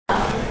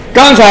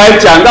刚才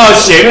讲到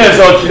斜面的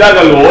时候提到一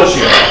个螺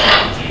旋，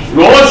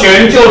螺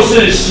旋就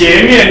是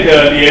斜面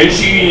的连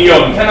续运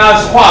用。你看它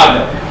是画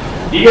的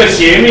一个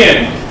斜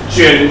面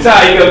卷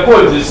在一个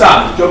棍子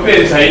上，就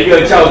变成一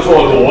个叫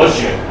做螺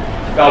旋，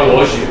叫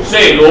螺旋。所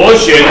以螺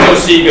旋就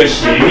是一个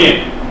斜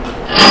面。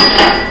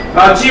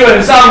那基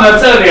本上呢，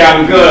这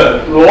两个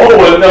螺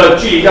纹的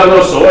距离叫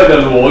做所谓的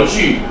螺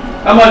距。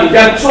那么你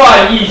再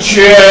转一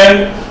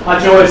圈，它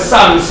就会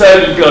上升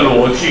一个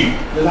螺距，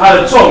这是它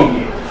的重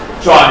点。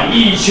转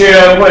一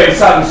圈会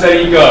上升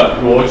一个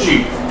螺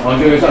距，然后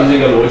就会上升一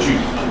个螺距。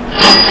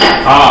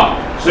好，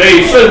所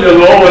以顺着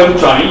螺纹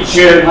转一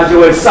圈，它就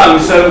会上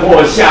升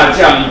或下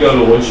降一个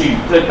螺距。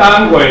这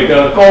单轨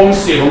的公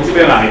式也从这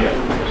边来的，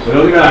也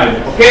从这边来的。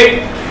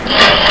OK。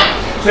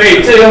所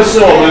以这就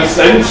是我们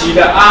神奇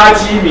的阿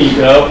基米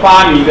德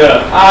发明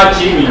的阿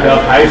基米德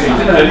排水，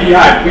真的很厉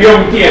害，不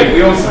用电，不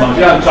用什么，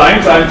这样转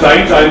一转，转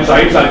一转，转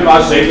一转，就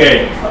把水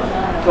给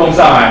弄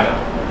上来了，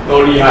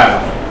够厉害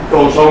了，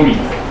够聪明。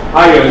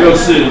还有就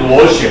是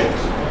螺旋，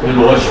就是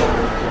螺旋，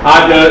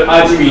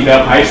阿基米德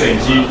排水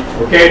机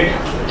 ，OK。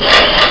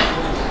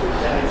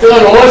这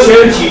个螺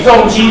旋起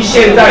重机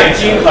现在已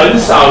经很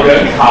少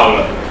人考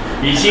了，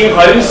已经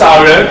很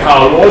少人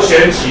考螺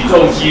旋起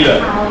重机了。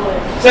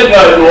这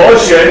个螺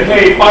旋可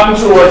以帮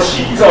助我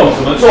起重，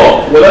怎么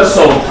做？我的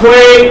手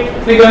推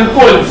那根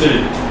棍子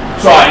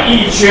转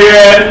一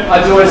圈，它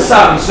就会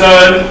上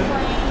升。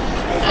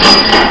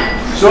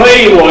所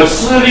以我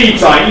施力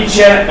转一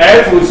圈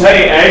 ，F 乘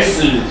以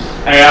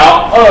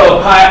S，L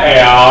 2拍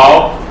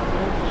L，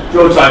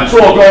 就转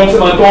做功这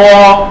么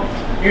多。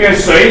因为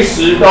随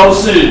时都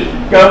是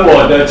跟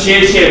我的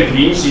切线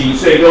平行，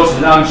所以都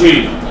乘上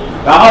去。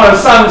然后呢，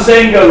上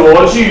升一个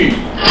螺距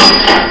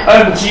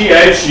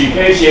 ，MGH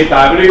可以写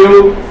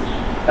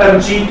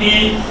W，MGD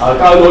啊，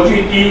高螺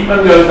距 D， 那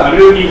个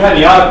WD 看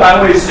你要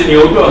单位是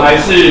牛顿还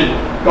是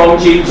公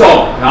斤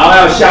重，然后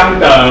要相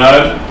等。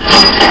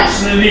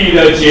施力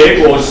的结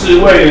果是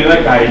位能的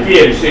改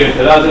变，所以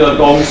得到这个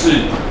公式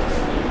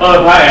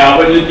，2派 L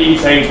分之 D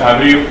乘以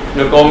W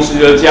的公式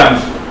就是这样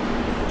子，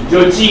你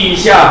就记一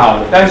下好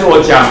了。但是我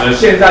讲了，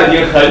现在已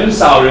经很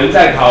少人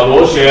在考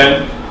螺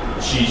旋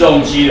起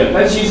重机了。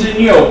但其实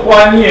你有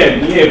观念，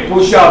你也不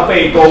需要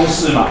背公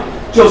式嘛，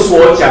就是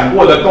我讲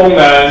过的功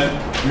能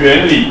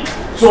原理，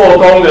做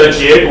功的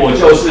结果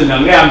就是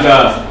能量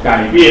的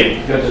改变，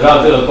就得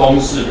到这个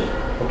公式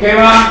 ，OK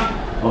吗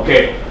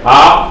 ？OK，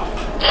 好。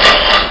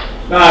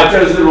那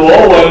就是螺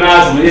纹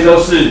啊，什么些都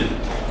是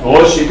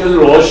螺旋，就是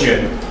螺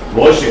旋。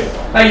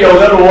那有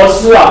的螺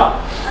丝啊，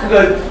那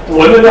个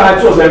纹的都还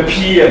做成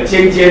P 的，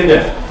尖尖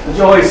的，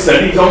就会省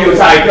力中又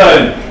再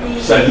更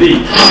省力，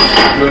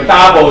有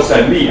double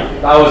省力啊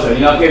 ，double 省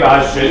力，然后可以把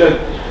它学的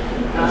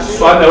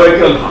拴的会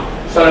更好，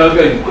拴的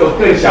会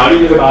更小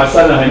力，就会把它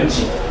拴得很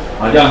紧，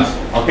啊，这样子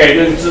 ，OK，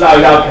 就是知道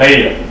一下可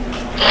以了。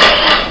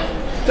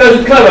这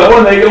是课本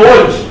问的一个问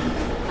题，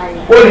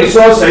问你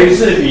说谁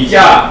是比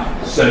较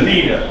省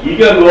力的，一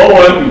个螺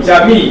纹比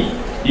较密，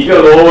一个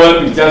螺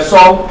纹比较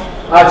松。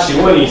那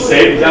请问你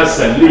谁比较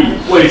省力？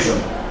为什么？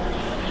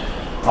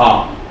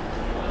啊，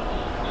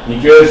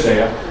你觉得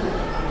谁啊？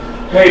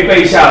可以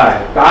背下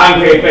来，答案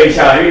可以背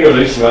下来，因为有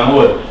人喜欢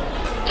问。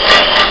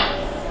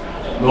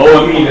螺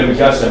纹密的比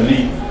较省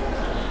力，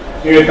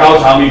因为高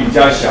长比比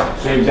较小，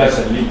所以比较省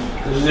力。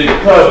这就是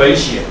课本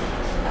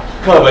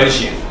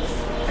写，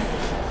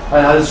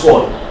但它是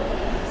错的，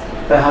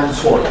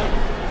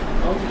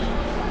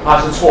它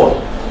是错的，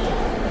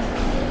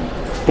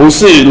不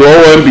是螺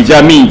纹比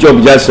较密就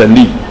比较省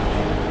力。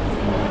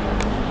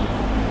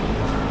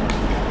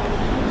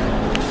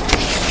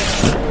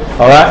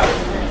好了，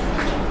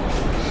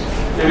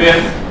这边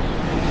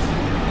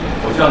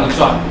我这样子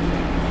转，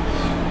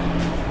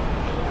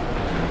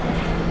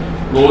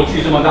螺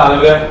距这么大，对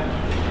不对？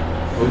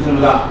螺距这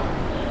么大，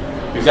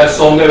比较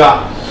松，对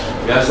吧？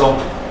比较松。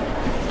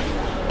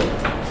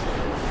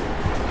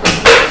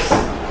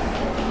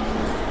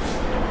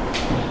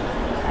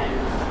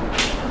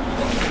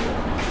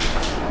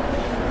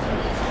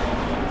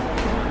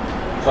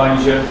转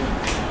一圈，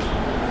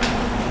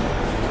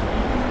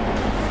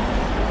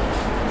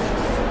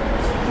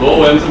螺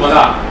纹这么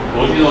大，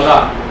螺距这么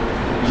大，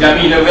比较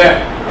密，对不对？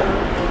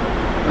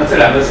那这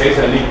两个谁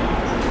省力？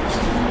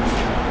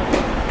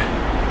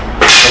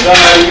我刚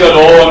才一个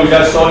螺纹比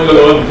较松，一个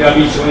螺纹比较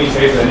密，请问你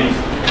谁省力？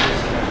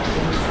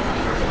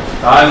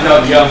答案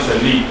叫一样省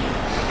力，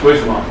为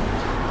什么？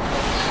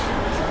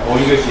同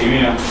一个斜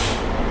面啊，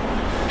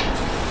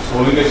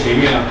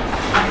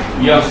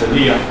一样省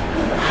力啊。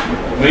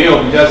没有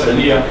比较省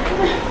力啊？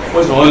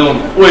为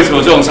什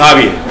么这种差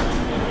别？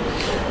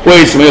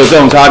为什么有这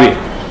种差别？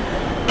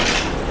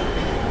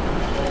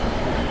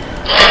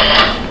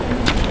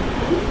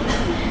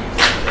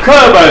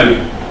课本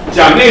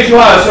讲那句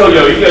话的时候，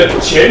有一个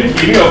前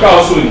提没有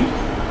告诉你，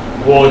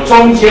我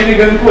中间那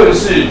根棍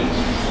是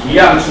一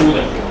样粗的，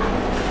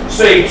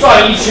所以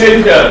转一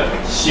圈的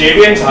斜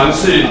边长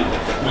是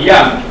一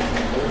样的。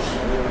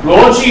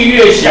螺距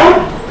越小，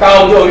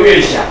高就越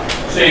小，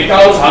所以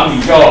高长比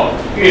就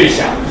越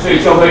小，所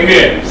以就会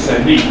越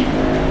省力。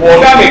我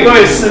刚给各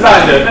位示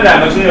范的那2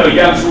个中间有一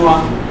样粗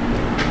吗？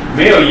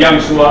没有一样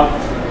粗啊，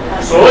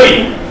所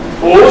以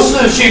不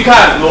是去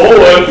看螺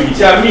纹比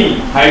较密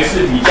还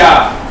是比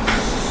较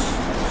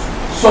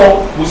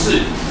松，不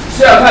是，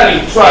是要看你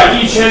转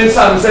一圈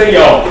上升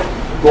有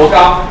多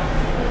高，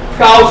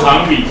高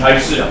长比才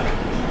是啊。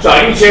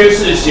转一圈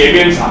是斜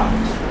边长，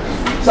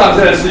上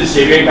升的是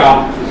斜边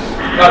高，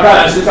要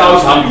看的是高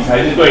长比才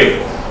是对的。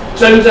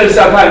真正是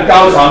要看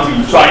高长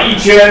比，转一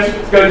圈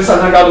跟上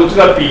升高度这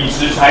个比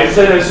值才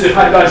真的是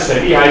判断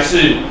省力还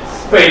是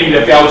费力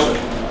的标准，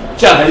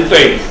这样才是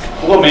对的。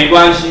不过没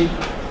关系，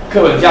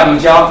课本这样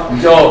教，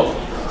你就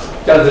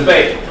这样子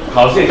背，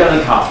考试也这样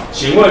子考。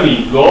请问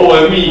你螺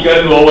纹密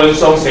跟螺纹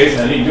松谁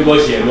省力？你就给我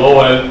写螺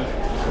纹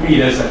密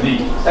的省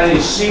力。但是你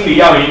心里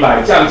要明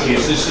白，这样解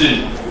释是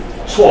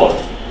错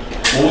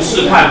的，不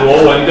是看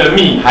螺纹的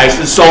密还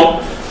是松，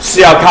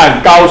是要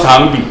看高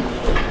长比，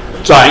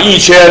转一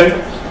圈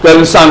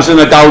跟上升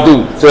的高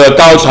度，这个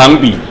高长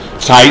比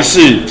才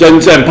是真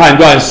正判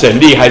断省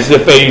力还是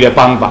费力的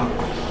方法。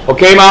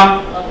OK 吗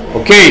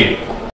？OK。